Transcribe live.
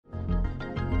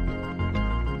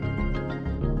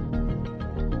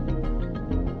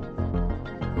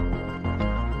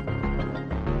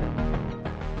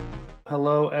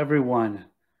Hello, everyone.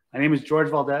 My name is George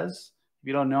Valdez. If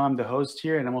you don't know, I'm the host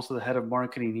here, and I'm also the head of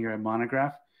marketing here at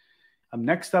Monograph.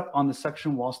 Next up on the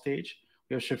section wall stage,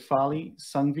 we have Shefali,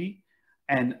 Sanghvi,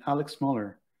 and Alex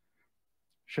Muller.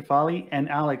 Shefali and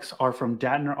Alex are from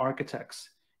Dattner Architects.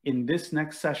 In this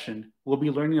next session, we'll be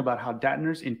learning about how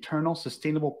Dattner's internal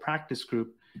sustainable practice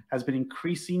group has been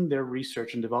increasing their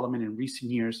research and development in recent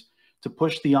years to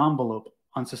push the envelope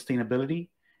on sustainability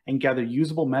and gather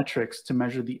usable metrics to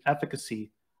measure the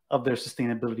efficacy of their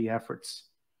sustainability efforts.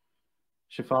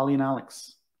 Shefali and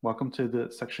Alex, welcome to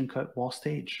the Section Cut Wall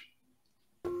stage.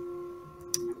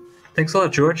 Thanks a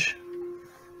lot, George.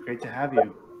 Great to have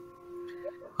you.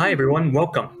 Hi, everyone.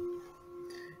 Welcome.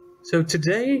 So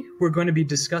today we're going to be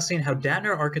discussing how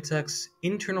Dattner Architects'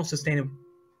 internal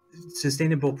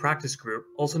sustainable practice group,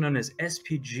 also known as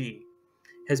SPG,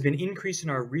 has been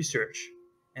increasing our research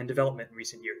and development in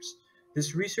recent years.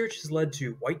 This research has led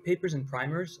to white papers and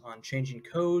primers on changing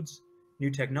codes, new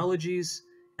technologies,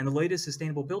 and the latest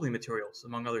sustainable building materials,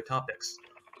 among other topics.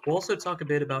 We'll also talk a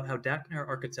bit about how Dattner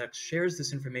Architects shares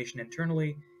this information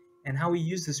internally and how we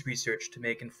use this research to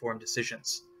make informed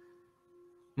decisions.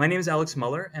 My name is Alex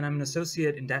Muller, and I'm an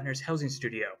associate in Dattner's housing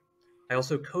studio. I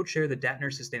also co-chair the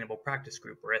Dattner Sustainable Practice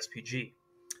Group, or SPG.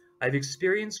 I have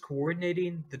experience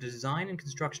coordinating the design and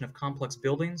construction of complex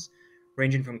buildings,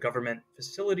 ranging from government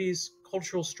facilities,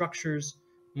 cultural structures,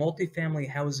 multifamily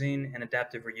housing, and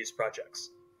adaptive reuse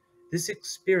projects. This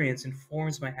experience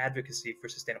informs my advocacy for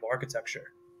sustainable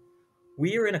architecture.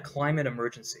 We are in a climate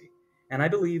emergency, and I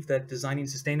believe that designing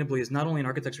sustainably is not only an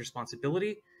architect's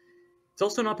responsibility, it's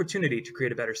also an opportunity to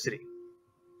create a better city.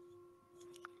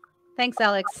 Thanks,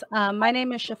 Alex. My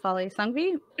name is Shefali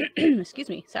Sanghvi. Excuse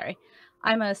me, sorry.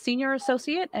 I'm a senior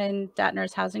associate in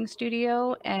Dattner's housing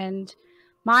studio, and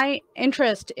my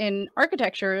interest in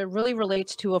architecture really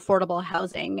relates to affordable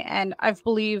housing. And I've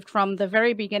believed from the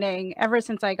very beginning, ever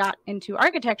since I got into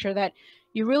architecture, that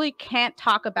you really can't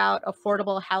talk about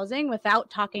affordable housing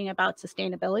without talking about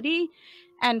sustainability.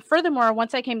 And furthermore,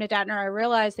 once I came to Dattner, I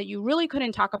realized that you really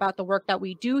couldn't talk about the work that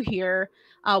we do here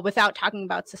without talking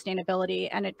about sustainability.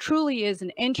 And it truly is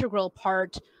an integral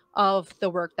part of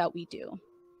the work that we do.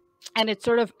 And it's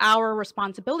sort of our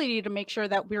responsibility to make sure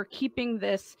that we're keeping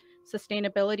this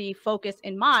sustainability focus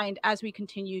in mind as we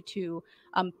continue to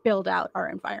build out our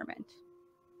environment.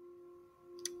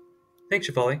 Thanks,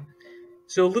 Shefali.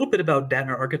 So a little bit about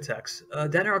Dattner Architects.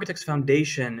 Dattner Architects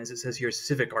Foundation, as it says here, is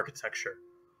civic architecture.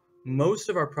 Most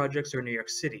of our projects are in New York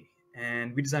City,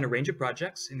 and we design a range of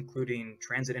projects, including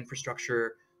transit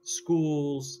infrastructure,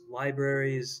 schools,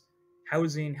 libraries,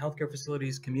 housing, healthcare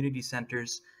facilities, community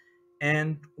centers.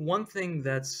 And one thing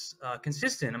that's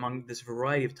consistent among this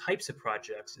variety of types of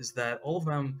projects is that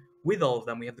with all of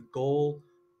them, we have the goal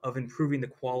of improving the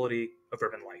quality of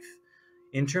urban life.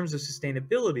 In terms of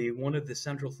sustainability, one of the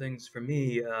central things for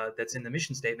me that's in the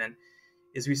mission statement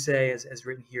is we say, as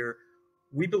written here,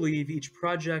 we believe each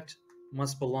project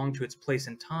must belong to its place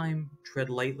and time, tread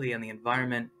lightly on the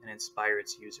environment, and inspire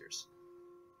its users.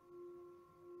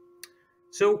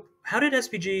 So how did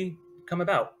SPG come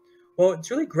about? Well,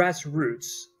 it's really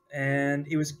grassroots, and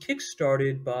it was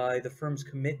kickstarted by the firm's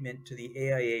commitment to the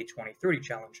AIA 2030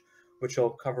 challenge, which I'll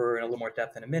cover in a little more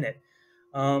depth in a minute.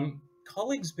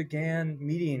 Colleagues began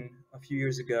meeting a few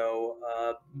years ago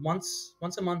once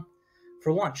a month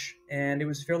for lunch, and it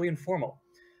was fairly informal.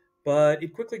 But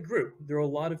it quickly grew. There are a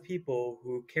lot of people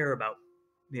who care about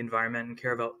the environment and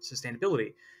care about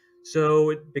sustainability. So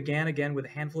it began again with a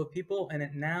handful of people, and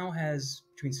it now has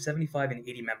between 75 and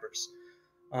 80 members.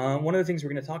 One of the things we're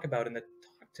going to talk about in the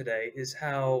talk today is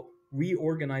how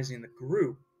reorganizing the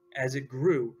group as it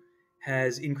grew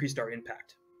has increased our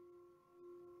impact.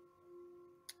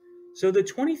 So the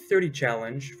 2030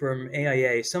 challenge from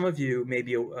AIA, some of you may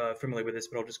be familiar with this,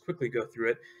 but I'll just quickly go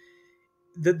through it.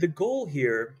 The goal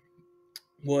here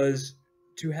was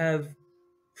to have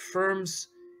firms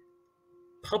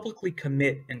publicly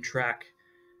commit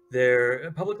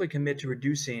to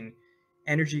reducing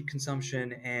energy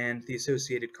consumption and the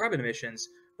associated carbon emissions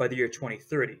by the year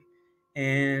 2030.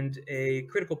 And a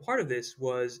critical part of this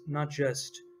was not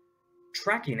just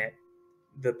tracking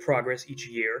the progress each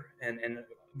year, and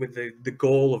with the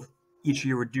goal of each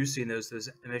year reducing those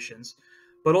emissions,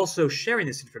 but also sharing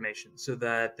this information so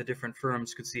that the different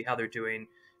firms could see how they're doing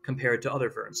compared to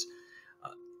other firms.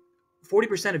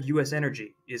 40% of US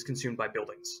energy is consumed by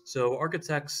buildings. So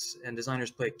architects and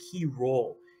designers play a key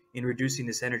role in reducing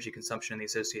this energy consumption and the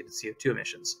associated CO2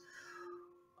 emissions.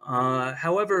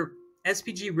 However,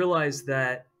 SPG realized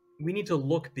that we need to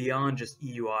look beyond just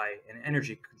EUI and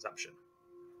energy consumption.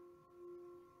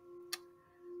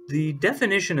 The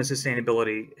definition of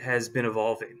sustainability has been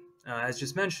evolving. As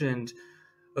just mentioned,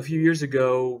 a few years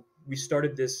ago, we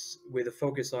started this with a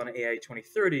focus on AI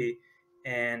 2030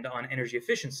 and on energy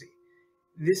efficiency.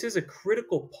 This is a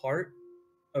critical part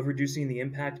of reducing the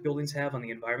impact buildings have on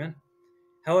the environment.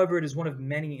 However, it is one of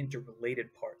many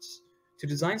interrelated parts. To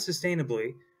design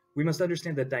sustainably, we must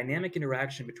understand the dynamic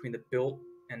interaction between the built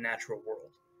and natural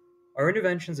world. Our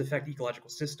interventions affect ecological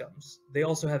systems. They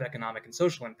also have economic and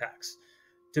social impacts.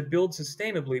 To build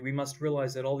sustainably, we must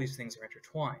realize that all these things are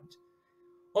intertwined.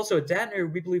 Also, at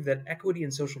Dattner, we believe that equity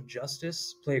and social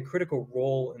justice play a critical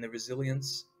role in the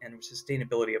resilience and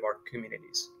sustainability of our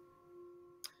communities.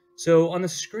 So on the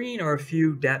screen are a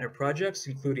few Dattner projects,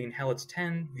 including Halitz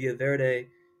 10, Via Verde,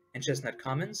 and Chestnut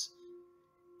Commons.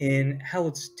 In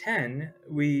Halitz 10,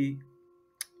 we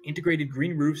integrated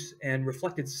green roofs and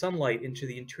reflected sunlight into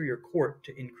the interior court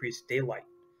to increase daylight.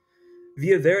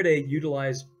 Via Verde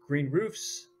utilized green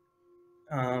roofs.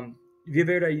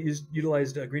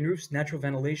 utilized green roofs, natural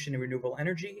ventilation, and renewable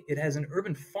energy. It has an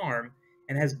urban farm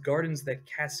and has gardens that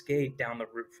cascade down the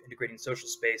roof, integrating social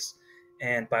space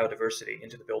and biodiversity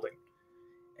into the building.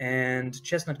 And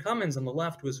Chestnut Commons on the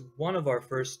left was one of our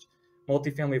first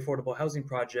multifamily affordable housing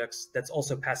projects that's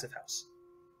also passive house.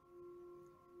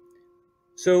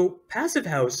 So passive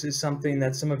house is something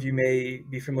that some of you may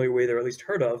be familiar with or at least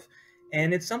heard of,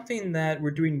 and it's something that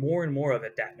we're doing more and more of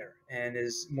at Dattner and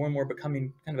is more and more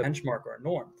becoming kind of a benchmark or a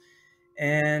norm.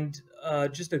 And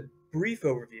just a brief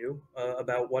overview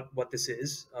about what this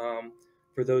is,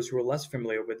 for those who are less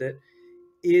familiar with it.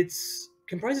 It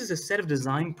comprises a set of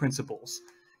design principles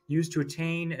used to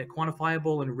attain a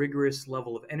quantifiable and rigorous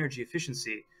level of energy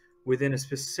efficiency within a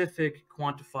specific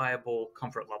quantifiable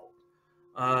comfort level.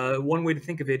 One way to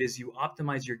think of it is you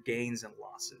optimize your gains and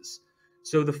losses.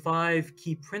 So the 5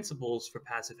 key principles for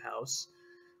passive house.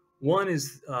 One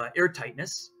is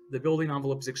airtightness. The building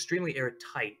envelope is extremely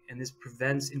airtight, and this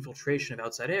prevents infiltration of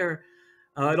outside air.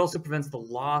 It also prevents the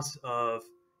loss of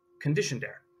conditioned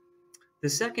air. The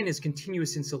second is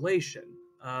continuous insulation.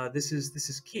 This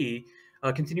is key.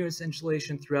 Continuous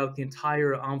insulation throughout the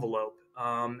entire envelope.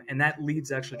 And that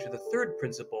leads actually to the third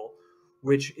principle,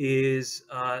 which is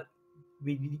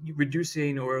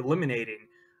reducing or eliminating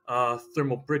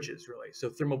thermal bridges, really. So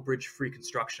thermal bridge free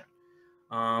construction.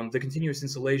 The continuous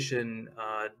insulation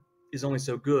is only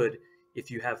so good if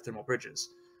you have thermal bridges.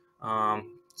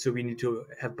 So we need to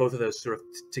have both of those sort of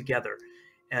together.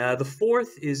 The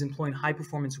fourth is employing high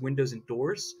performance windows and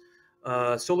doors.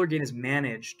 Solar gain is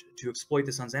managed to exploit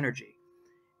the sun's energy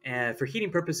for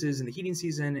heating purposes in the heating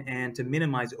season and to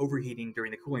minimize overheating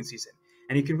during the cooling season.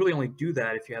 And you can really only do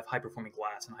that if you have high performing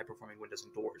glass and high performing windows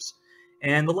and doors.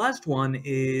 And the last one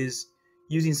is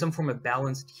using some form of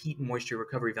balanced heat and moisture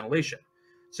recovery ventilation.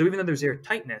 So even though there's air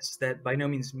tightness, that by no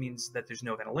means means that there's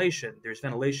no ventilation. There's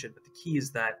ventilation, but the key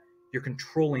is that you're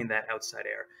controlling that outside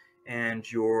air and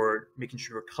you're making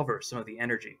sure you recover some of the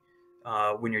energy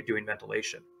when you're doing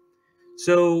ventilation.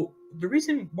 So the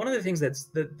reason, one of the things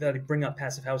that I bring up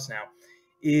passive house now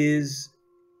is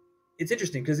it's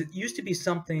interesting because it used to be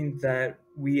something that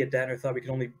we at Dattner thought we could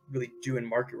only really do in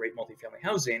market rate multifamily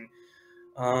housing.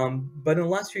 But in the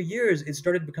last few years, it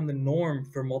started to become the norm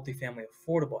for multifamily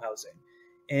affordable housing.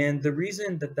 And the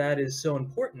reason that is so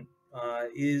important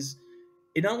is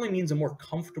it not only means a more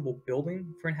comfortable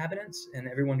building for inhabitants and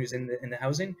everyone who's in the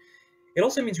housing, it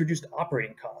also means reduced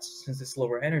operating costs since it's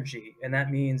lower energy, and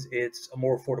that means it's a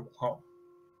more affordable home.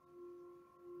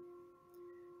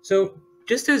 So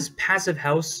just as passive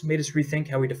house made us rethink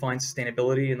how we define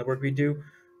sustainability in the work we do,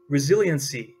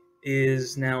 resiliency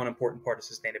is now an important part of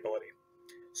sustainability.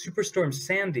 Superstorm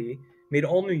Sandy made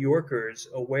all New Yorkers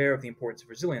aware of the importance of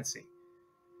resiliency.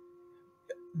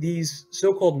 These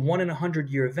so-called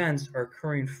 1-in-100-year events are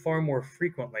occurring far more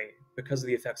frequently because of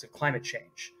the effects of climate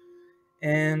change.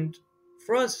 And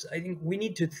for us, I think we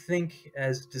need to think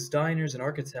as designers and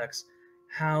architects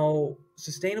how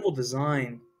sustainable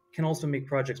design can also make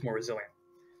projects more resilient.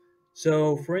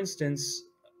 So, for instance,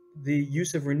 the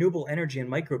use of renewable energy and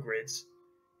microgrids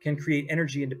can create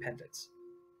energy independence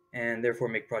and therefore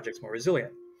make projects more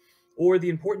resilient. Or the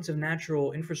importance of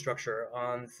natural infrastructure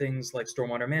on things like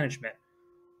stormwater management,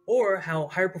 or how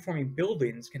higher performing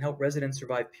buildings can help residents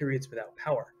survive periods without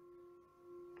power.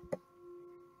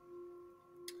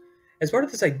 As part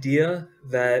of this idea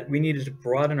that we needed to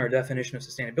broaden our definition of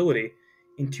sustainability,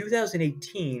 in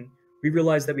 2018, we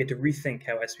realized that we had to rethink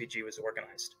how SPG was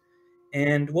organized.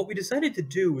 And what we decided to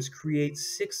do was create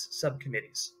 6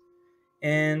 subcommittees.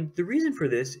 And the reason for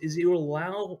this is it will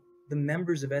allow the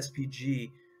members of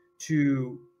SPG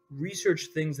to research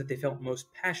things that they felt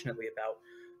most passionately about,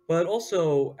 but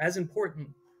also, as important,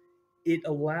 it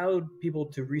allowed people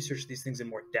to research these things in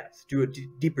more depth, do a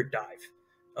deeper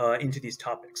dive into these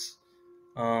topics.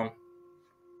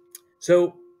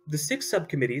 So the 6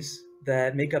 subcommittees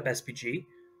that make up SPG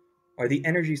are the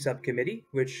Energy Subcommittee,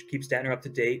 which keeps Dattner up to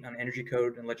date on energy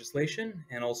code and legislation,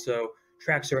 and also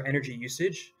tracks our energy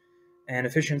usage and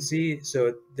efficiency,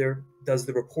 so there does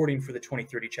the reporting for the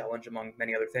 2030 challenge, among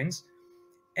many other things.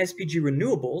 SPG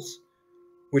Renewables,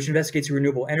 which investigates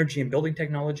renewable energy and building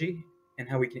technology and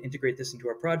how we can integrate this into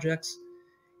our projects.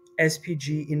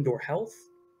 SPG Indoor Health,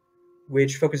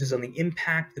 which focuses on the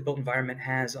impact the built environment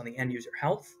has on the end user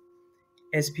health.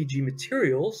 SPG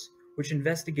Materials, which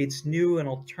investigates new and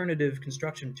alternative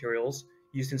construction materials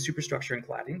used in superstructure and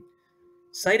cladding.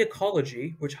 Site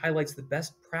Ecology, which highlights the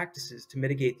best practices to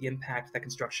mitigate the impact that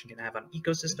construction can have on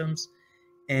ecosystems.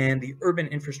 And the Urban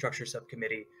Infrastructure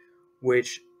Subcommittee,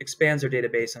 which expands our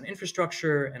database on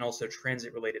infrastructure and also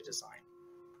transit-related design.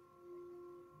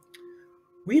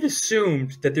 We had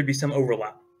assumed that there'd be some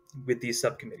overlap with these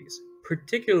subcommittees,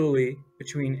 particularly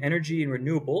between energy and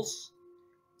renewables,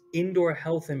 indoor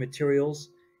health and materials,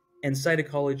 and site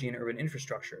ecology and urban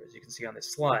infrastructure, as you can see on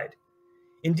this slide.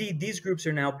 Indeed, these groups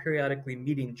are now periodically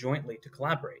meeting jointly to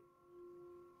collaborate.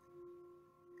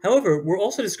 However, we're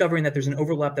also discovering that there's an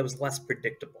overlap that was less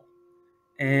predictable.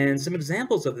 And some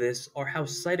examples of this are how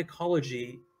site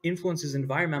ecology influences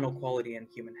environmental quality and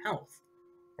human health,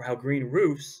 or how green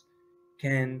roofs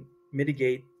can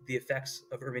mitigate the effects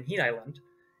of urban heat island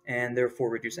and therefore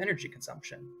reduce energy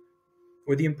consumption,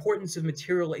 or the importance of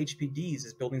material HPDs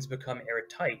as buildings become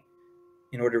airtight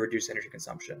in order to reduce energy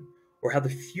consumption, or how the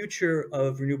future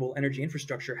of renewable energy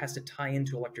infrastructure has to tie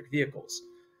into electric vehicles.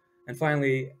 And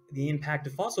finally, the impact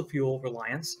of fossil fuel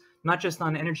reliance, not just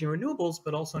on energy and renewables,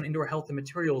 but also on indoor health and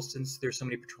materials, since there's so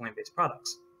many petroleum-based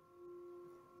products.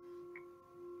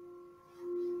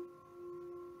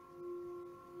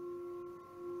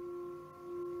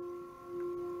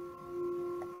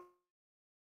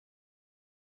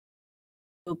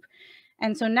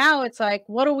 And so now it's like,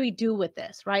 what do we do with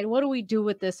this, right? What do we do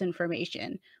with this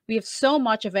information? We have so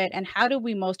much of it, and how do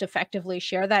we most effectively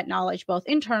share that knowledge both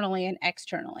internally and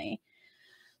externally?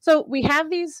 So we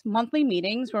have these monthly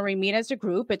meetings where we meet as a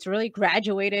group. It's really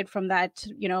graduated from that,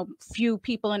 few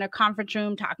people in a conference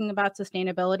room talking about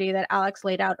sustainability that Alex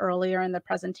laid out earlier in the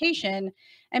presentation.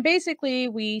 And basically,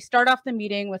 we start off the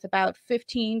meeting with about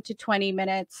 15 to 20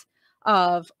 minutes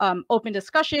of open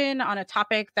discussion on a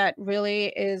topic that really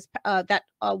is that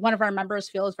one of our members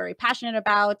feels very passionate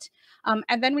about.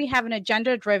 And then we have an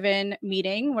agenda-driven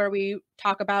meeting where we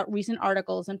talk about recent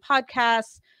articles and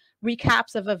podcasts,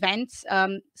 recaps of events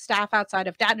staff outside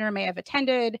of Dattner may have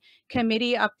attended,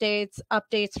 committee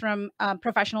updates from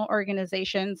professional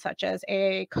organizations such as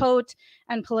AA Coat,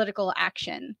 and political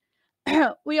action.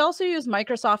 We also use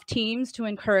Microsoft Teams to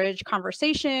encourage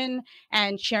conversation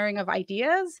and sharing of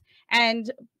ideas,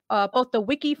 and both the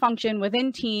wiki function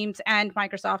within Teams and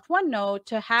Microsoft OneNote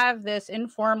to have this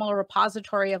informal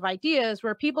repository of ideas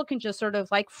where people can just sort of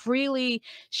like freely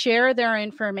share their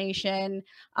information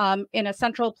in a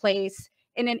central place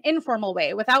in an informal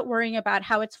way without worrying about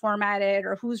how it's formatted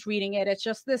or who's reading it. It's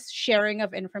just this sharing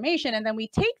of information. And then we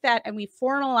take that and we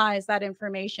formalize that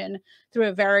information through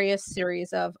a various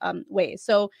series of ways.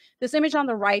 So this image on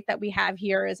the right that we have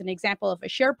here is an example of a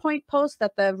SharePoint post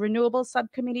that the Renewables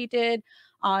Subcommittee did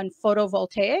on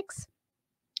photovoltaics.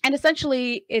 And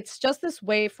essentially, it's just this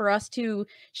way for us to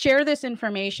share this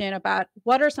information about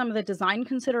what are some of the design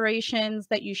considerations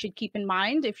that you should keep in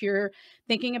mind if you're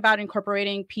thinking about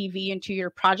incorporating PV into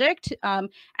your project, and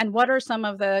what are some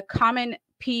of the common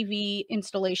PV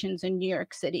installations in New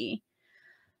York City.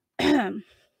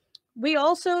 We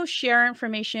also share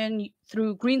information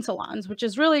through green salons, which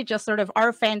is really just sort of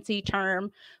our fancy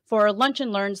term for lunch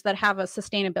and learns that have a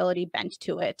sustainability bent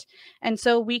to it. And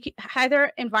so we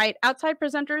either invite outside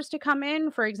presenters to come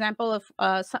in. For example,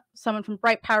 if someone from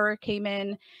Bright Power came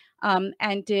in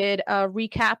and did a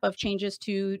recap of changes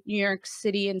to New York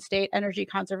City and State Energy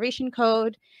Conservation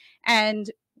Code,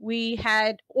 and we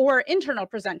had, or internal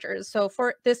presenters. So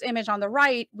for this image on the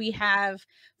right, we have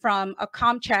from a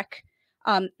ComCheck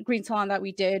green salon that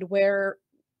we did where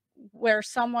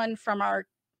someone from our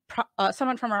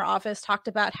office talked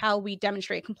about how we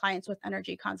demonstrate compliance with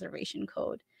energy conservation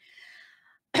code.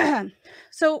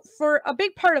 So for a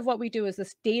big part of what we do is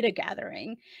this data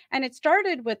gathering, and it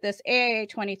started with this AIA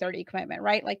 2030 commitment,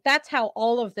 right? Like that's how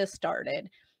all of this started.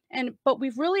 But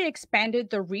we've really expanded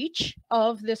the reach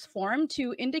of this forum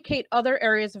to indicate other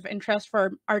areas of interest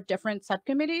for our different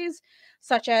subcommittees,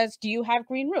 such as, do you have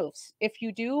green roofs? If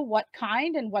you do, what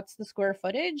kind and what's the square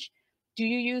footage? Do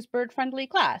you use bird-friendly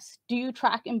glass? Do you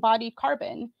track embodied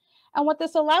carbon? And what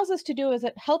this allows us to do is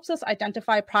it helps us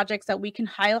identify projects that we can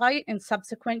highlight in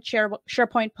subsequent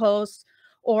SharePoint posts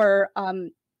or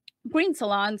green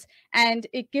salons, and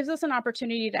it gives us an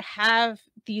opportunity to have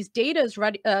these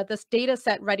this data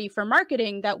set ready for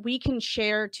marketing that we can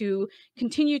share to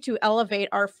continue to elevate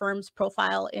our firm's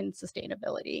profile in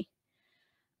sustainability.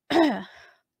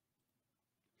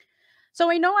 So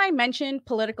I know I mentioned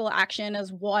political action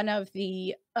as one of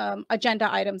the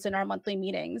agenda items in our monthly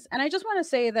meetings, and I just want to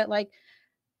say that, like,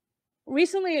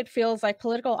 recently it feels like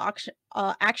political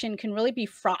action can really be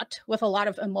fraught with a lot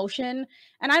of emotion.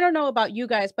 And I don't know about you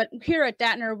guys, but here at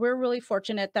Dattner, we're really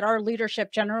fortunate that our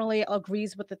leadership generally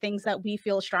agrees with the things that we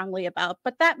feel strongly about,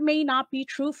 but that may not be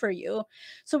true for you.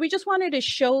 So we just wanted to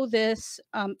show this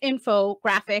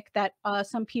infographic that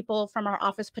some people from our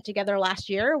office put together last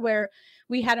year, where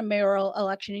we had a mayoral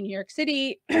election in New York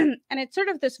City. And it's sort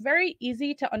of this very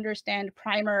easy to understand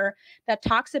primer that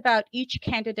talks about each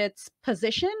candidate's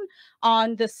position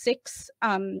on the 6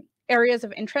 areas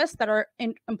of interest that are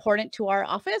important to our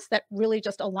office, that really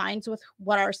just aligns with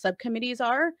what our subcommittees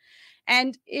are.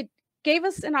 And it gave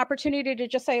us an opportunity to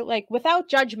just say, like, without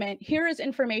judgment, here is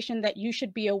information that you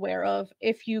should be aware of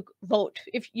if you vote,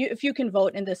 if you can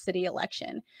vote in this city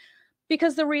election.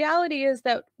 Because the reality is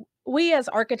that we as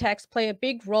architects play a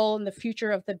big role in the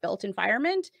future of the built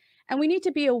environment, and we need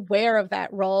to be aware of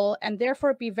that role and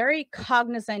therefore be very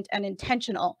cognizant and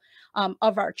intentional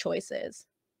of our choices.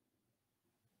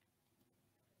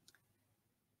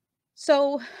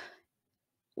 So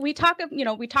we talked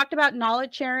about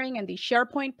knowledge sharing and these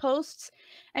SharePoint posts,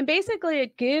 and basically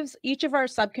it gives each of our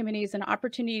subcommittees an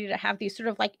opportunity to have these sort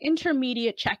of like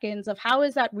intermediate check-ins of how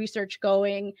is that research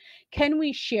going? Can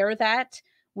we share that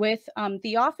with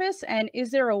the office? And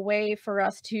is there a way for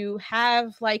us to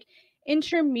have like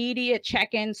intermediate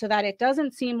check-ins so that it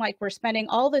doesn't seem like we're spending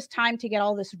all this time to get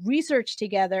all this research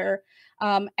together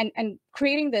and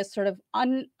creating this sort of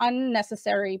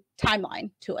unnecessary timeline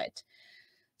to it?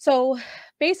 So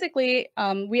basically,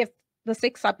 we have the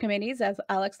 6 subcommittees, as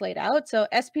Alex laid out. So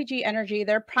SPG Energy,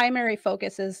 their primary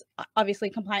focus is obviously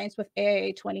compliance with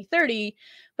AIA 2030,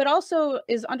 but also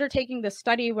is undertaking the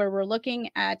study where we're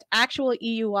looking at actual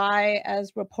EUI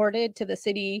as reported to the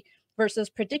city versus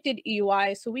predicted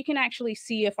EUI, so we can actually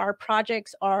see if our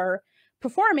projects are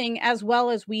performing as well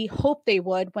as we hoped they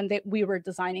would when we were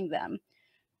designing them.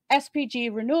 SPG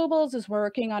Renewables is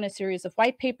working on a series of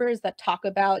white papers that talk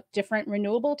about different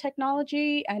renewable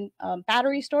technology and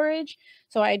battery storage.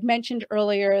 So I had mentioned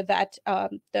earlier that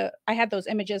I had those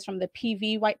images from the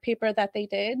PV white paper that they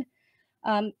did.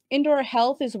 Indoor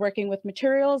Health is working with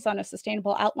materials on a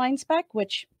sustainable outline spec,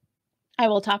 which I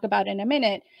will talk about in a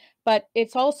minute. But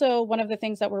it's also one of the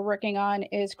things that we're working on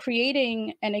is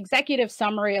creating an executive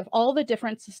summary of all the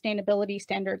different sustainability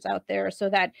standards out there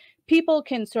so that people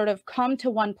can sort of come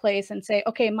to one place and say,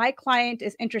 okay, my client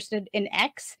is interested in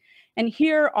X, and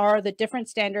here are the different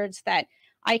standards that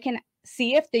I can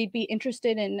see if they'd be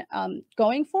interested in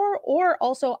going for, or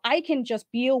also I can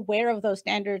just be aware of those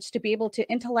standards to be able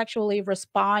to intellectually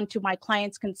respond to my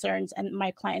client's concerns and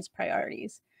my client's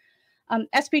priorities.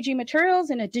 SPG Materials,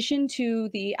 in addition to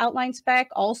the outline spec,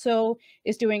 also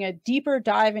is doing a deeper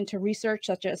dive into research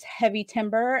such as heavy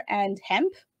timber and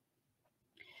hemp.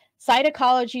 Site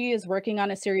Ecology is working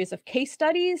on a series of case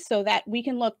studies so that we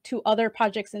can look to other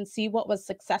projects and see what was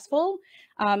successful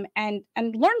and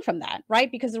learn from that, right?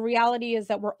 Because the reality is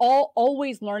that we're all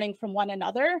always learning from one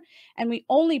another, and we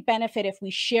only benefit if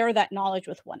we share that knowledge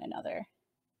with one another.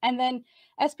 And then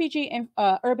SPG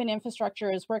Urban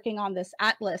Infrastructure is working on this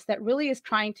atlas that really is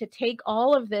trying to take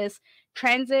all of this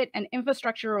transit and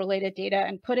infrastructure related data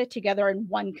and put it together in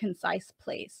one concise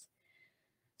place.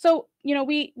 So, you know,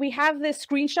 we have this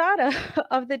screenshot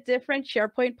of the different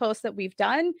SharePoint posts that we've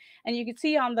done, and you can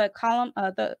see on the column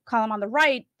on the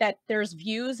right that there's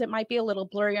views. It might be a little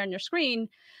blurry on your screen,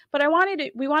 but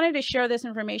we wanted to share this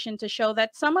information to show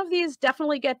that some of these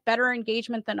definitely get better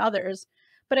engagement than others.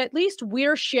 But at least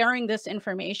we're sharing this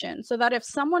information so that if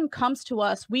someone comes to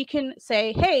us, we can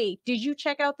say, hey, did you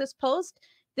check out this post?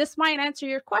 This might answer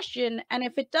your question. And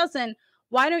if it doesn't,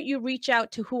 why don't you reach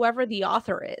out to whoever the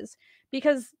author is?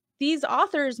 Because these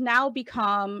authors now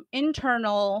become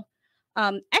internal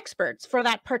experts for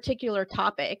that particular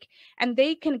topic, and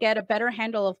they can get a better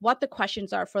handle of what the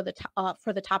questions are for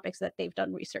the topics that they've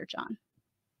done research on.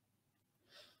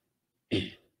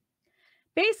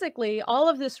 Basically, all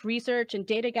of this research and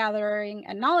data gathering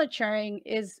and knowledge sharing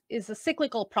is a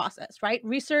cyclical process, right?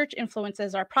 Research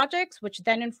influences our projects, which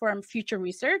then inform future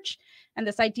research. And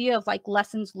this idea of like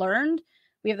lessons learned,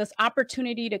 we have this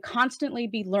opportunity to constantly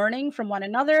be learning from one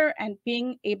another and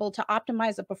being able to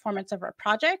optimize the performance of our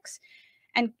projects.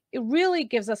 And it really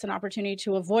gives us an opportunity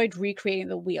to avoid recreating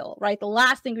the wheel, right? The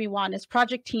last thing we want is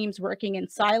project teams working in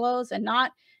silos and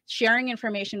not sharing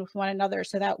information with one another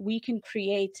so that we can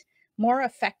create more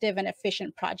effective and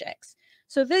efficient projects.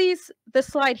 So this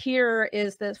slide here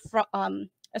is a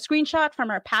screenshot from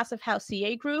our Passive House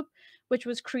CA group, which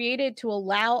was created to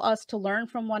allow us to learn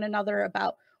from one another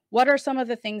about what are some of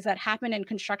the things that happen in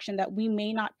construction that we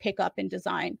may not pick up in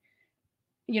design.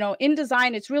 In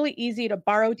design, it's really easy to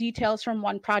borrow details from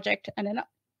one project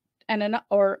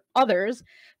or others,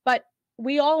 but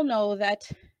we all know that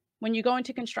when you go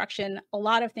into construction, a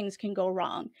lot of things can go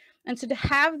wrong. And so to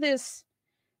have this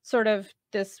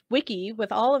wiki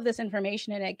with all of this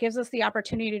information in it gives us the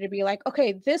opportunity to be like,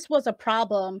 okay, this was a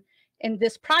problem in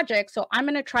this project, so I'm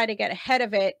going to try to get ahead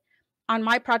of it on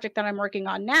my project that I'm working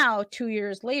on now 2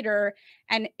 years later.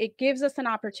 And it gives us an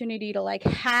opportunity to like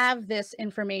have this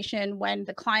information when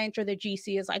the client or the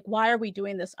GC is like, why are we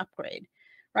doing this upgrade?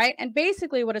 Right. And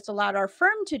basically what it's allowed our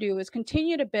firm to do is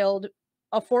continue to build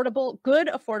good,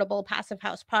 affordable passive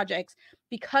house projects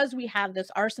because we have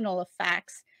this arsenal of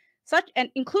facts, and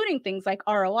including things like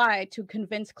ROI to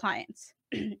convince clients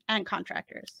and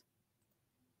contractors.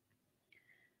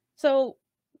 So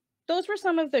those were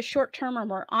some of the short-term or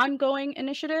more ongoing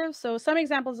initiatives. So some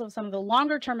examples of some of the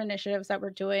longer-term initiatives that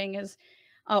we're doing is,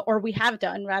 or we have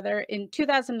done rather, in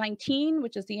 2019,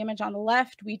 which is the image on the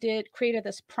left, we created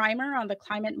this primer on the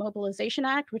Climate Mobilization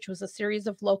Act, which was a series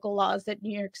of local laws that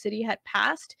New York City had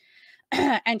passed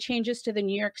and changes to the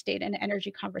New York State and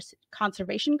Energy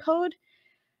Conservation Code.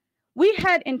 We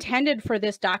had intended for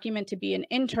this document to be an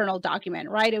internal document,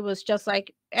 right? It was just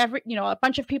like a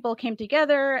bunch of people came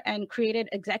together and created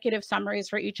executive summaries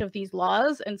for each of these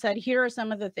laws and said, here are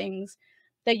some of the things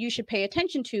that you should pay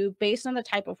attention to based on the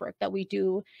type of work that we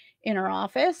do in our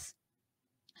office.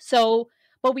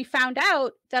 But we found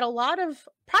out that a lot of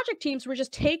project teams were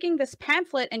just taking this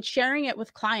pamphlet and sharing it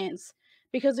with clients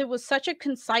because it was such a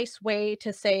concise way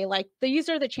to say, like, these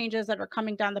are the changes that are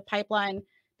coming down the pipeline.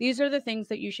 These are the things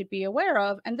that you should be aware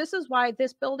of. And this is why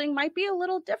this building might be a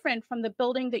little different from the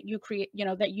building that you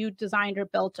that you designed or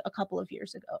built a couple of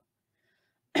years ago.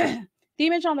 The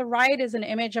image on the right is an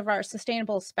image of our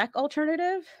sustainable spec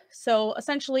alternative. So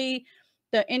essentially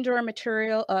the indoor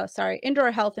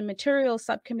health and materials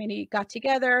subcommittee got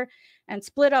together and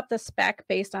split up the spec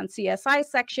based on CSI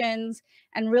sections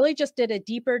and really just did a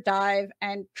deeper dive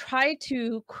and tried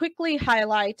to quickly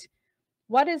highlight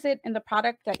what is it in the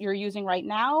product that you're using right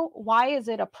now? Why is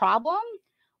it a problem?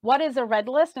 What is a red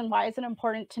list? And why is it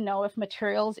important to know if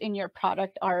materials in your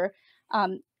product are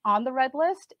on the red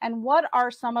list? And what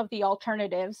are some of the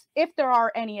alternatives, if there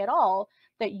are any at all,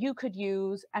 that you could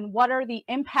use? And what are the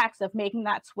impacts of making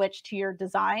that switch to your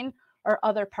design or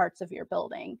other parts of your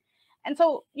building? And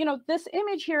so, this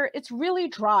image here, it's really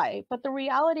dry, but the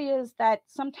reality is that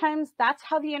sometimes that's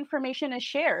how the information is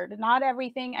shared. Not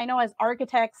everything, I know as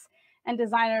architects and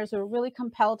designers are really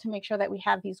compelled to make sure that we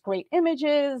have these great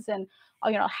images and,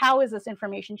 how is this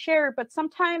information shared? But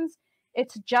sometimes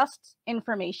it's just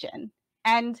information.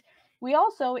 And we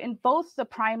also, in both the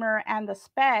primer and the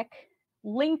spec,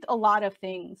 linked a lot of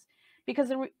things because,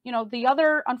 the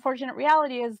other unfortunate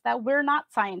reality is that we're not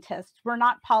scientists, we're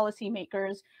not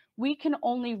policymakers. We can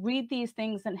only read these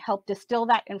things and help distill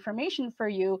that information for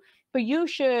you, but you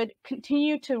should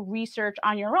continue to research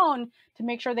on your own to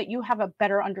make sure that you have a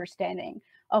better understanding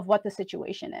of what the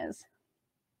situation is.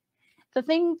 The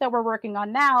thing that we're working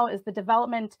on now is the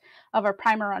development of a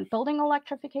primer on building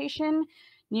electrification.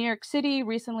 New York City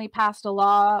recently passed a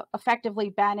law effectively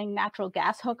banning natural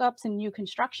gas hookups in new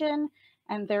construction,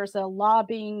 and there's a law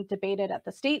being debated at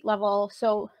the state level.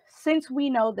 So since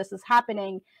we know this is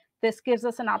happening, this gives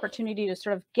us an opportunity to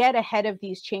sort of get ahead of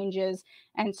these changes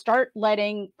and start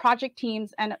letting project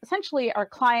teams and essentially our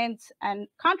clients and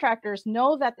contractors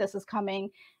know that this is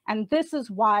coming. And this is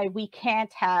why we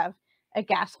can't have a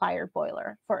gas-fired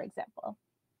boiler, for example.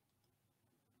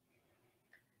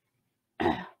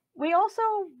 We also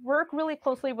work really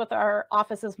closely with our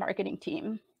office's marketing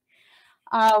team.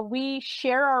 We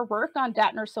share our work on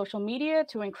Dattner social media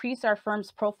to increase our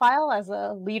firm's profile as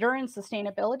a leader in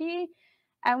sustainability.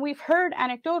 And we've heard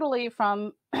anecdotally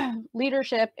from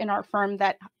leadership in our firm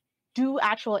that do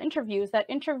actual interviews that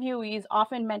interviewees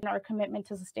often mention our commitment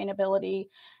to sustainability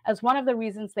as one of the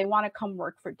reasons they want to come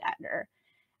work for Dattner.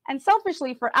 And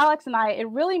selfishly for Alex and I, it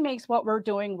really makes what we're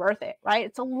doing worth it, right?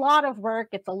 It's a lot of work,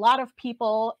 it's a lot of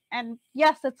people, and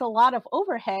yes, it's a lot of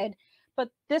overhead, but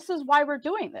this is why we're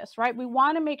doing this, right? We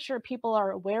want to make sure people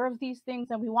are aware of these things,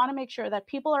 and we want to make sure that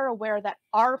people are aware that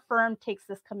our firm takes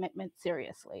this commitment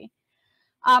seriously.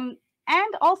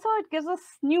 And also it gives us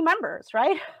new members,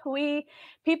 right? We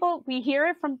hear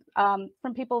it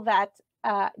from people that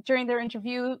during their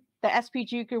interview, the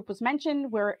SPG group was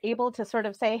mentioned. We're able to sort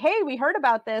of say, hey, we heard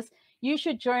about this. You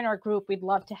should join our group. We'd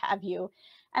love to have you.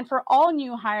 And for all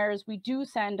new hires, we do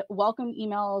send welcome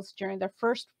emails during their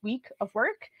first week of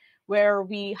work, where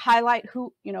we highlight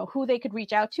who they could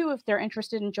reach out to if they're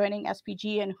interested in joining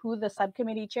SPG, and who the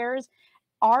subcommittee chairs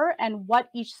are and what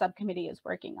each subcommittee is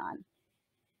working on.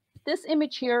 This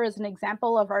image here is an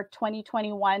example of our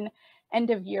 2021 end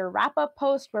of year wrap up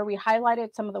post, where we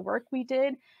highlighted some of the work we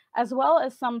did, as well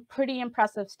as some pretty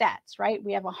impressive stats, right?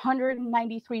 We have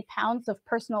 193 pounds of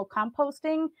personal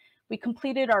composting. We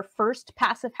completed our first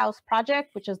passive house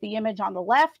project, which is the image on the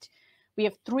left. We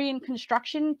have 3 in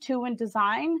construction, 2 in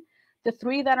design. The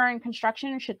 3 that are in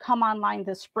construction should come online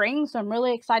this spring. So I'm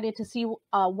really excited to see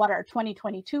what our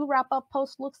 2022 wrap-up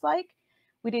post looks like.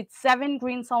 We did 7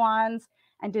 green salons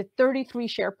and did 33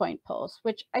 SharePoint posts,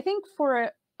 which I think for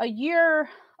a year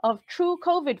of true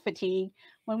COVID fatigue,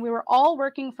 when we were all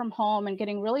working from home and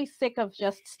getting really sick of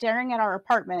just staring at our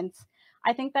apartments,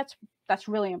 I think that's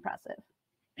really impressive.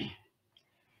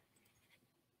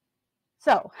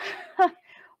 So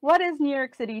what is New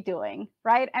York City doing,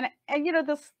 right? And you know,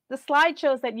 the slide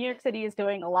shows that New York City is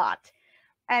doing a lot.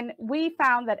 And we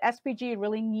found that SPG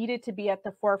really needed to be at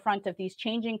the forefront of these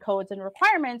changing codes and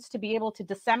requirements to be able to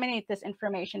disseminate this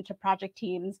information to project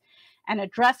teams and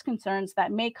address concerns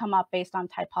that may come up based on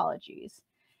typologies.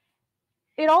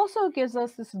 It also gives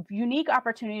us this unique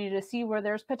opportunity to see where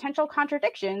there's potential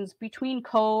contradictions between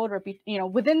code or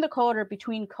within the code or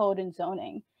between code and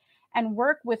zoning, and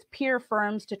work with peer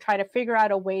firms to try to figure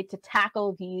out a way to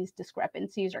tackle these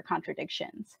discrepancies or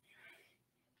contradictions.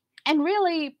 And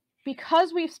really,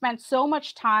 because we've spent so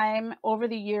much time over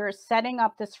the years setting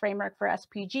up this framework for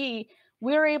SPG,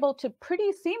 we're able to pretty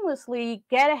seamlessly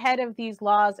get ahead of these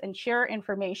laws and share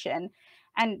information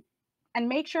and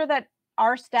make sure that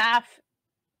our staff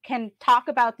can talk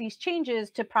about these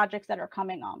changes to projects that are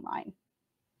coming online.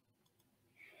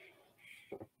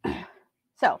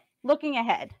 So looking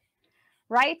ahead,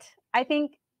 right? I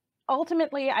think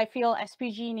ultimately, I feel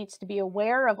SPG needs to be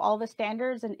aware of all the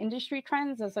standards and industry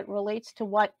trends as it relates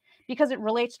to because it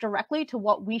relates directly to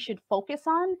what we should focus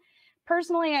on.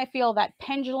 Personally, I feel that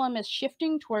pendulum is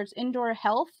shifting towards indoor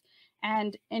health.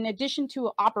 And in addition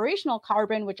to operational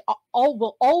carbon, which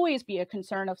will always be a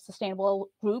concern of sustainable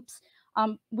groups,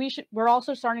 we're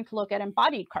also starting to look at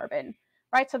embodied carbon,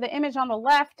 right? So the image on the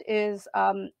left is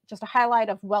just a highlight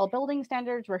of well building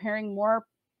standards. We're hearing more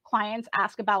clients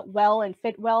ask about well and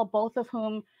fit well, both of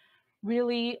whom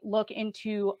really look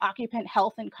into occupant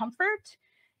health and comfort.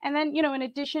 And then, you know, in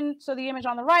addition, so the image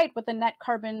on the right with the net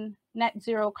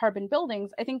zero carbon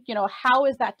buildings, I think, you know, how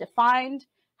is that defined?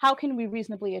 How can we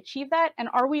reasonably achieve that? And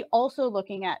are we also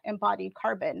looking at embodied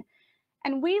carbon?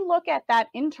 And we look at that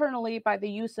internally by the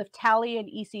use of Tally and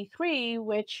EC3,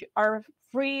 which are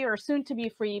free or soon to be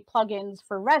free plugins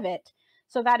for Revit,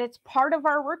 so that it's part of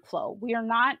our workflow. We are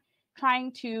not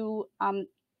trying to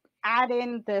add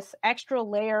in this extra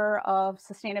layer of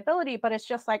sustainability, but it's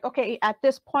just like, okay, at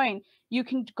this point, you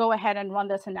can go ahead and run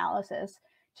this analysis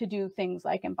to do things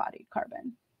like embodied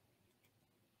carbon.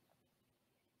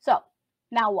 So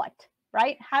now what,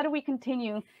 right? How do we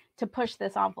continue to push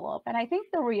this envelope? And I think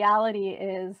the reality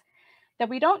is that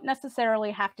we don't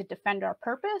necessarily have to defend our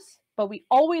purpose, but we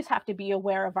always have to be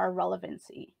aware of our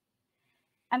relevancy.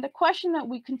 And the question that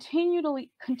we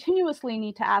continuously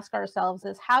need to ask ourselves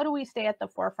is, how do we stay at the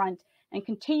forefront and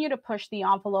continue to push the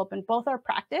envelope in both our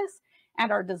practice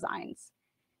and our designs?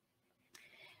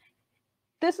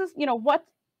 This is, you know,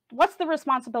 what's the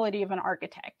responsibility of an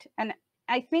architect? And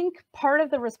I think part of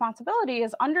the responsibility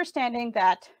is understanding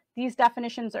that these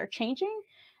definitions are changing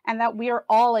and that we are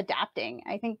all adapting.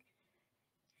 I think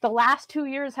the last 2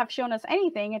 years have shown us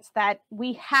anything. It's that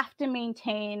we have to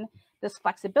maintain this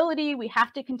flexibility. We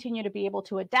have to continue to be able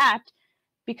to adapt,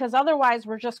 because otherwise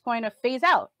we're just going to phase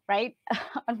out, right?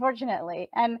 Unfortunately.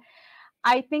 And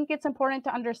I think it's important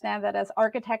to understand that as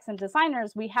architects and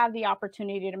designers, we have the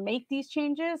opportunity to make these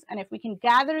changes. And if we can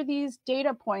gather these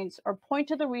data points or point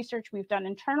to the research we've done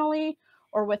internally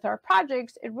or with our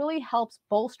projects, it really helps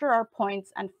bolster our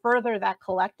points and further that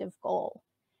collective goal.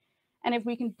 And if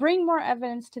we can bring more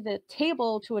evidence to the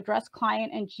table to address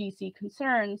client and GC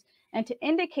concerns and to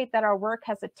indicate that our work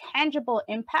has a tangible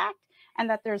impact and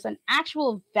that there's an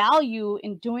actual value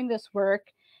in doing this work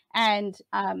and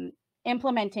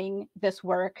implementing this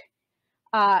work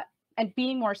and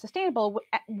being more sustainable,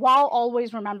 while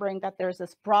always remembering that there's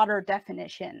this broader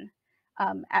definition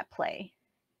at play.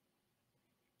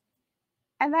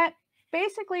 And that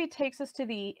basically takes us to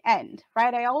the end,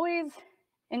 right? I always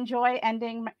enjoy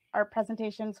ending our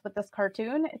presentations with this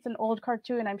cartoon. It's an old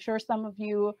cartoon. I'm sure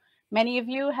many of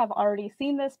you have already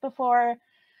seen this before,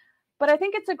 but I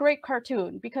think it's a great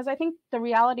cartoon because I think the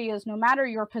reality is no matter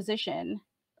your position,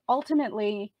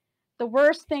 ultimately, the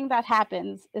worst thing that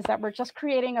happens is that we're just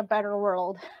creating a better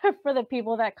world for the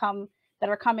people that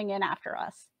are coming in after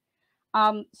us.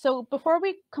 So before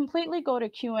we completely go to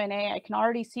Q&A, I can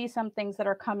already see some things that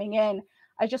are coming in.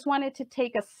 I just wanted to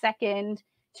take a second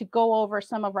to go over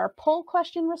some of our poll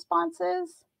question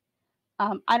responses.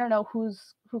 I don't know who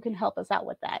can help us out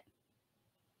with that.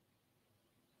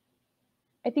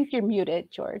 I think you're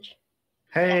muted, George.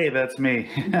 Hey, that's me.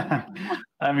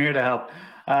 I'm here to help.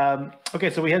 Okay,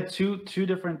 so we had two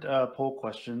different poll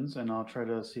questions, and I'll try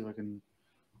to see if I can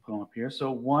put them up here.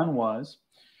 So one was,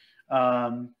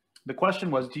 the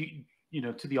question was,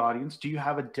 to the audience, do you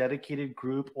have a dedicated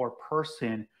group or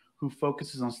person who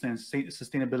focuses on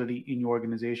sustainability in your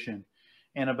organization?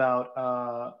 And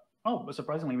about,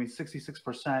 surprisingly,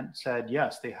 66% said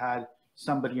yes, they had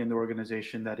somebody in the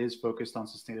organization that is focused on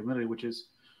sustainability, which is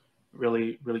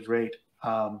really, really great.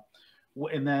 And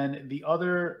then the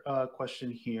other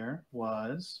question here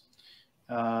was,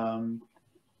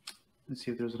 let's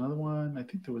see if there's another one. I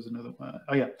think there was another one.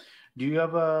 Oh yeah. Do you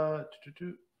have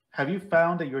have you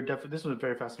found that this was a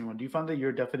very fascinating one. Do you find that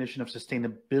your definition of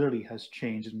sustainability has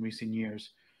changed in recent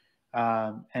years?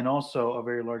 And also a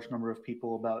very large number of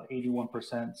people, about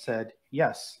 81%, said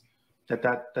yes,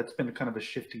 that's been kind of a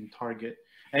shifting target.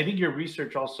 And I think your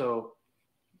research also,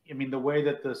 I mean, the way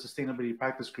that the sustainability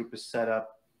practice group is set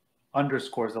up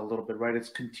underscores a little bit, right?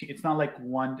 It's not like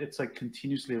it's like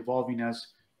continuously evolving as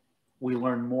we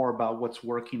learn more about what's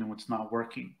working and what's not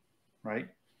working, right?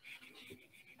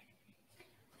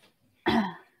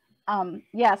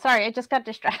 Yeah, sorry, I just got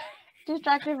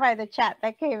distracted by the chat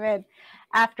that came in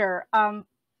after.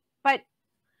 But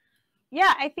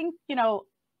yeah, I think,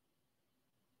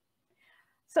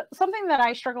 so something that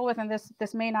I struggle with, and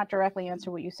this may not directly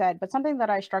answer what you said, but something that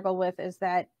I struggle with is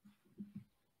that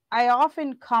I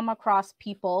often come across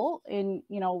people in,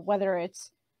 whether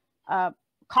it's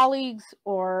colleagues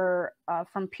or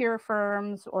from peer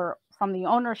firms or from the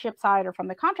ownership side or from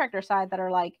the contractor side that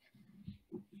are like,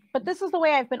 but this is the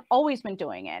way I've always been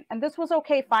doing it. And this was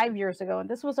okay 5 years ago. And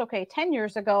this was okay 10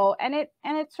 years ago. And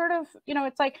it's sort of,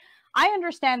 it's like, I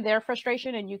understand their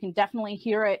frustration and you can definitely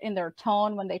hear it in their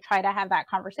tone when they try to have that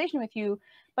conversation with you.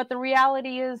 But the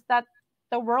reality is that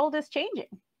the world is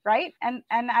changing, right? And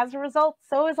as a result,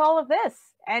 so is all of this.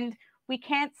 And we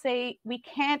can't stay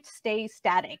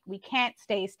static. We can't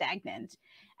stay stagnant.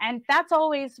 And that's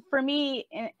always, for me,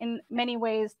 in many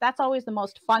ways, that's always the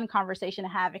most fun conversation to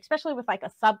have, especially with like a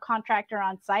subcontractor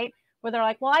on site where they're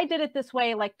like, well, I did it this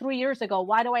way like 3 years ago.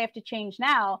 Why do I have to change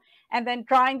now? And then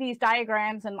drawing these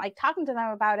diagrams and like talking to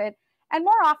them about it. And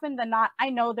more often than not, I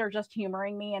know they're just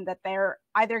humoring me and that they're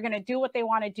either going to do what they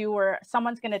want to do or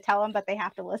someone's going to tell them that they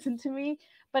have to listen to me.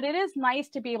 But it is nice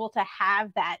to be able to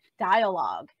have that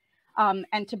dialogue.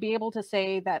 And to be able to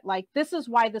say that, like, this is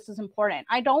why this is important.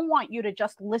 I don't want you to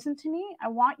just listen to me. I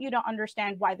want you to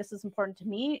understand why this is important to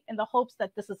me in the hopes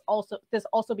that this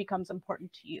also becomes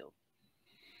important to you.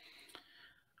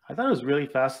 I thought it was really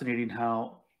fascinating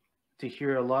to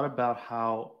hear a lot about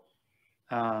how,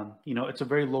 it's a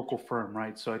very local firm,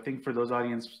 right? So I think for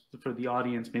the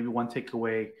audience, maybe one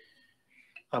takeaway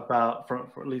about, for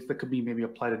at least that could be maybe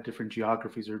applied to different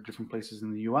geographies or different places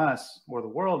in the US or the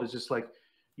world, is just like,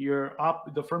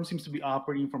 the firm seems to be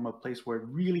operating from a place where it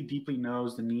really deeply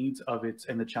knows the needs of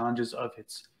and the challenges of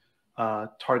its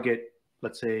target,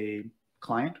 let's say,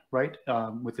 client, right,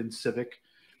 within civic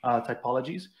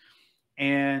typologies,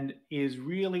 and is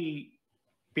really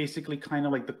basically kind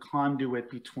of like the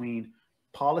conduit between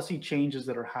policy changes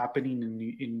that are happening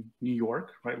in New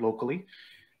York, right, locally,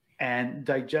 and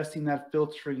digesting that,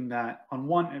 filtering that on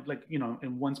one, like,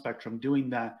 in one spectrum,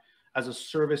 doing that as a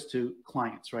service to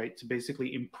clients, right? To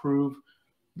basically improve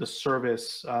the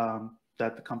service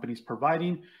that the company's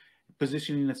providing,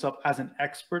 positioning itself as an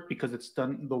expert because it's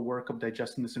done the work of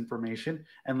digesting this information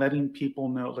and letting people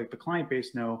know, like the client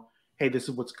base know, hey, this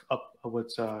is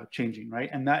what's changing, right?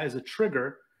 And that is a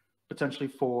trigger potentially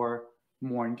for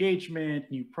more engagement,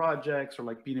 new projects, or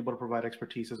like being able to provide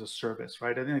expertise as a service,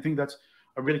 right? And I think that's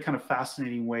a really kind of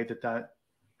fascinating way that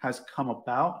has come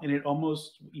about. And it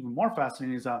almost even more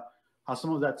fascinating is how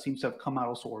some of that seems to have come out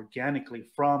also organically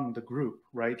from the group,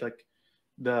 right? Like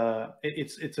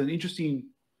it's an interesting,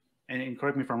 and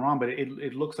correct me if I'm wrong, but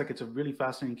it looks like it's a really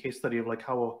fascinating case study of like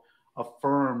how a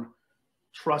firm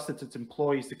trusts its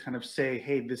employees to kind of say,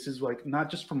 hey, this is like not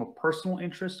just from a personal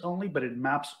interest only, but it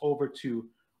maps over to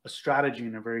a strategy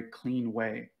in a very clean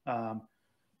way. I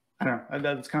don't know.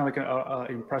 That's kind of like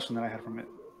an impression that I had from it.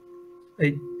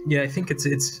 Yeah, I think it's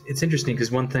interesting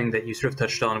because one thing that you sort of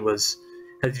touched on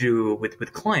had to do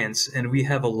with clients, and we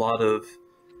have a lot of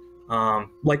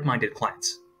like-minded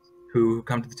clients who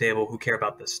come to the table who care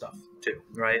about this stuff too,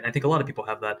 right? And I think a lot of people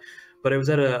have that. But I was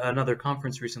at another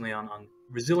conference recently on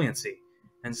resiliency,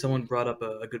 and someone brought up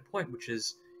a good point, which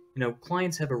is,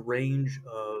 clients have a range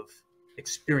of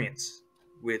experience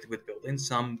with building.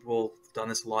 Some will have done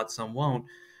this a lot, some won't.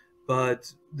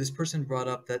 But this person brought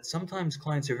up that sometimes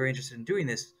clients are very interested in doing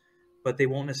this, but they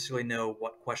won't necessarily know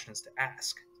what questions to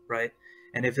ask, right?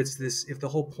 And if the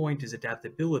whole point is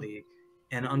adaptability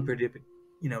and unpredictable,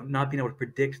 not being able to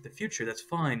predict the future, that's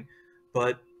fine.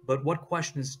 But what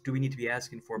questions do we need to be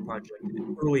asking for a project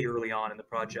early on in the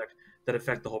project that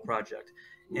affect the whole project?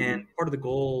 And part of the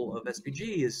goal of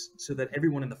SPG is so that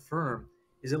everyone in the firm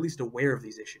is at least aware of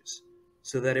these issues,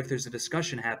 so that if there's a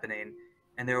discussion happening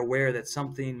and they're aware that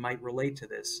something might relate to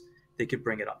this, they could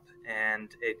bring it up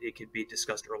and it could be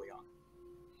discussed early on.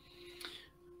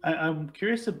 I'm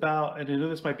curious about, and I know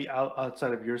this might be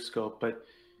outside of your scope, but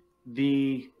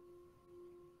a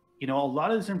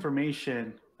lot of this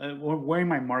information, wearing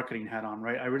my marketing hat on,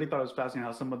 right? I really thought it was fascinating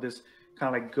how some of this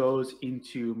kind of like goes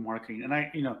into marketing. And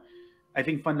I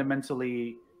think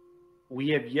fundamentally we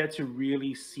have yet to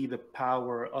really see the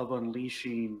power of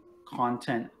unleashing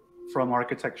content from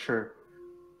architecture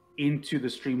into the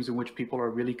streams in which people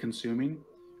are really consuming.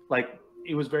 Like,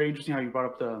 it was very interesting how you brought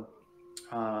up the,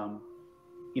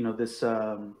 this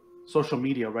social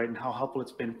media, right? And how helpful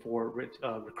it's been for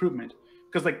recruitment.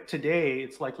 Because like today,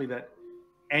 it's likely that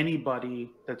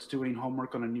anybody that's doing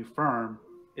homework on a new firm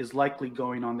is likely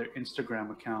going on their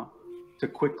Instagram account to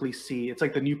quickly see, it's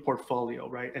like the new portfolio,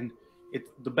 right? And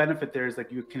the benefit there is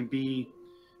that you can be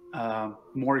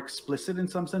more explicit in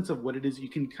some sense of what it is. You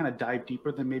can kind of dive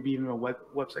deeper than maybe even a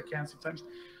website can sometimes.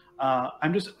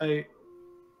 I'm just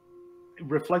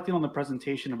reflecting on the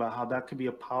presentation about how that could be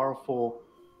a powerful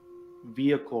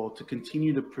vehicle to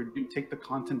continue to take the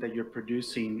content that you're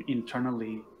producing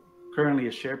internally, currently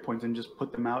as SharePoints, and just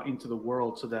put them out into the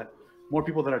world so that more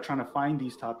people that are trying to find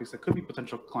these topics that could be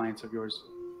potential clients of yours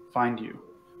find you.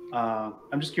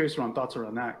 I'm just curious around thoughts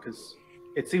around that, because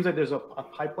it seems like there's a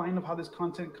pipeline of how this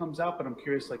content comes out, but I'm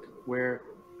curious like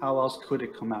how else could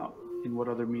it come out, in what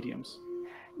other mediums?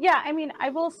 Yeah, I mean, I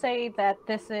will say that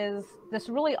this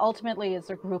really ultimately is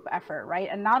a group effort, right?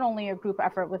 And not only a group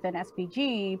effort within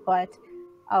SPG, but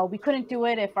we couldn't do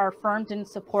it if our firm didn't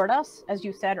support us, as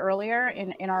you said earlier,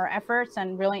 in our efforts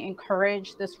and really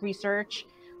encourage this research.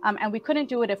 And we couldn't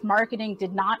do it if marketing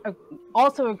did not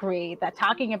also agree that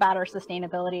talking about our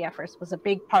sustainability efforts was a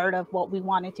big part of what we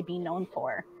wanted to be known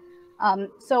for.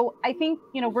 So I think,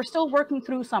 we're still working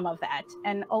through some of that.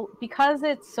 And because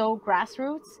it's so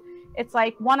grassroots, it's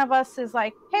like one of us is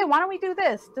like, hey, why don't we do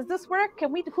this? Does this work?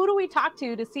 Who do we talk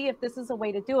to see if this is a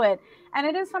way to do it? And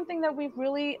it is something that we've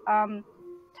really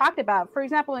talked about. For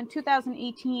example, in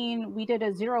 2018, we did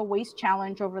a zero waste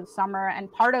challenge over the summer. And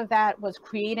part of that was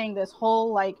creating this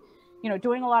whole,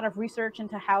 doing a lot of research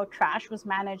into how trash was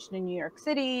managed in New York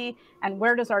City, and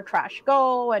where does our trash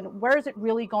go, and where is it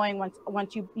really going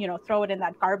once you throw it in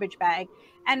that garbage bag.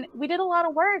 And we did a lot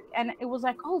of work, and it was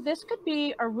like, oh, this could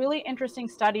be a really interesting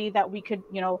study that we could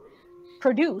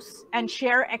produce and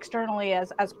share externally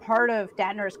as part of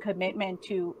Dattner's commitment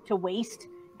to waste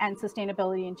and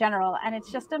sustainability in general. And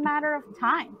it's just a matter of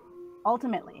time,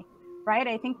 ultimately, right?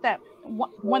 I think that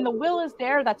when the will is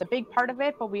there, that's a big part of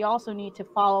it, but we also need to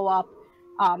follow up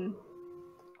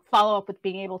with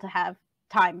being able to have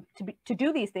time to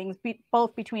do these things,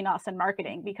 both between us and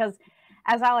marketing, because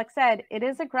as Alex said, it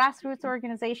is a grassroots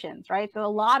organization, right? A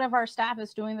lot of our staff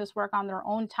is doing this work on their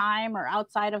own time or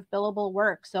outside of billable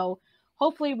work. So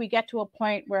hopefully we get to a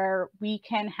point where we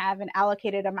can have an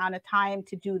allocated amount of time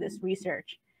to do this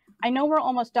research. I know we're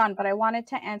almost done, but I wanted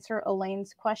to answer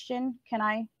Elaine's question. Can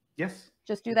I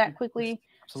just do that quickly?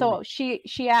 Absolutely. So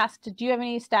she asked, do you have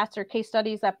any stats or case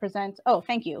studies that present? Oh,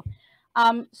 thank you.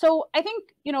 So I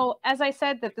think, as I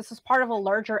said, that this is part of a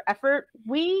larger effort.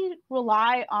 We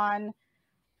rely on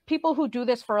people who do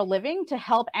this for a living to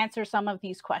help answer some of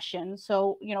these questions.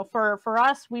 So, for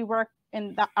us, we work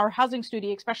in our housing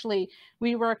studio, especially,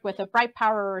 we work with a Bright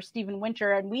Power or Stephen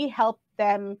Winter, and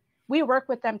we work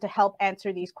with them to help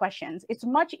answer these questions. It's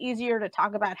much easier to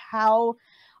talk about how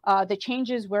the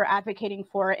changes we're advocating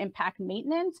for impact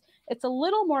maintenance. It's a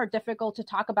little more difficult to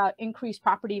talk about increased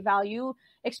property value,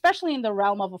 especially in the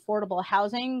realm of affordable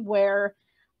housing, where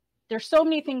there's so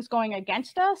many things going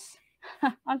against us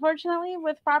unfortunately,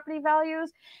 with property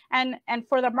values. And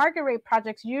for the market rate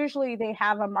projects, usually they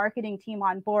have a marketing team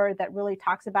on board that really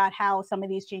talks about how some of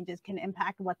these changes can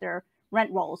impact what their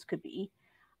rent rolls could be.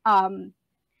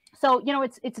 So, you know,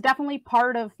 it's definitely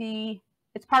part of the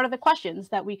questions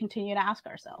that we continue to ask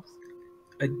ourselves.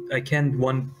 I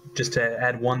can just to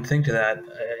add one thing to that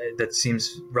that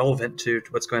seems relevant to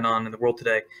what's going on in the world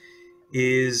today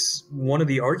is one of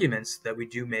the arguments that we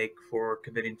do make for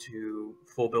committing to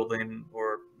full building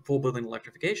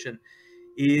electrification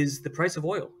is the price of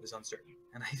oil is uncertain.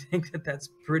 And I think that that's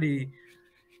pretty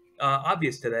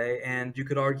obvious today. And you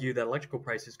could argue that electrical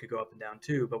prices could go up and down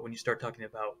too. But when you start talking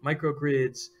about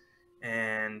microgrids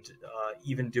and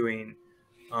even doing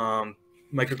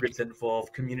microgrids that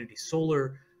involve community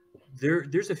solar,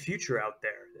 there's a future out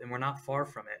there, and we're not far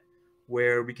from it,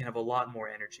 where we can have a lot more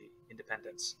energy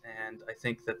independence. And I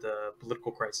think that the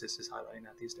political crisis is highlighting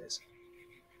that these days.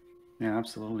 Yeah,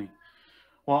 absolutely.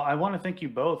 Well, I want to thank you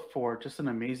both for just an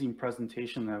amazing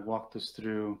presentation that walked us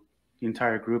through the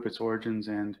entire group, its origins.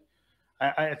 And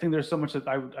I think there's so much that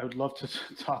I would love to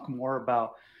talk more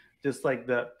about, just like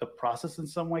the process in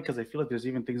some way, because I feel like there's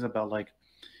even things about like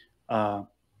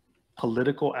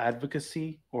political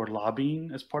advocacy or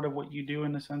lobbying as part of what you do,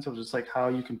 in the sense of just like how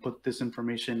you can put this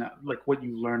information, like what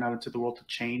you learn out into the world to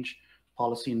change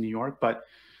policy in New York. But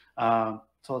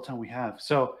that's all the time we have.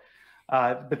 So,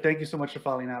 but thank you so much,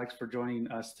 Shefali and Alex, for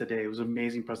joining us today. It was an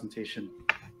amazing presentation.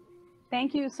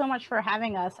 Thank you so much for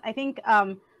having us. I think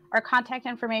our contact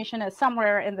information is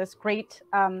somewhere in this great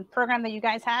program that you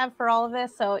guys have for all of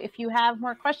this. So if you have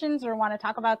more questions or want to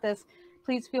talk about this,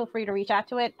 please feel free to reach out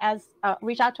to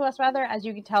us rather. As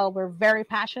you can tell, we're very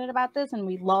passionate about this and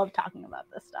we love talking about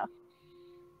this stuff.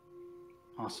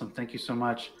 Awesome. Thank you so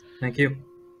much. Thank you.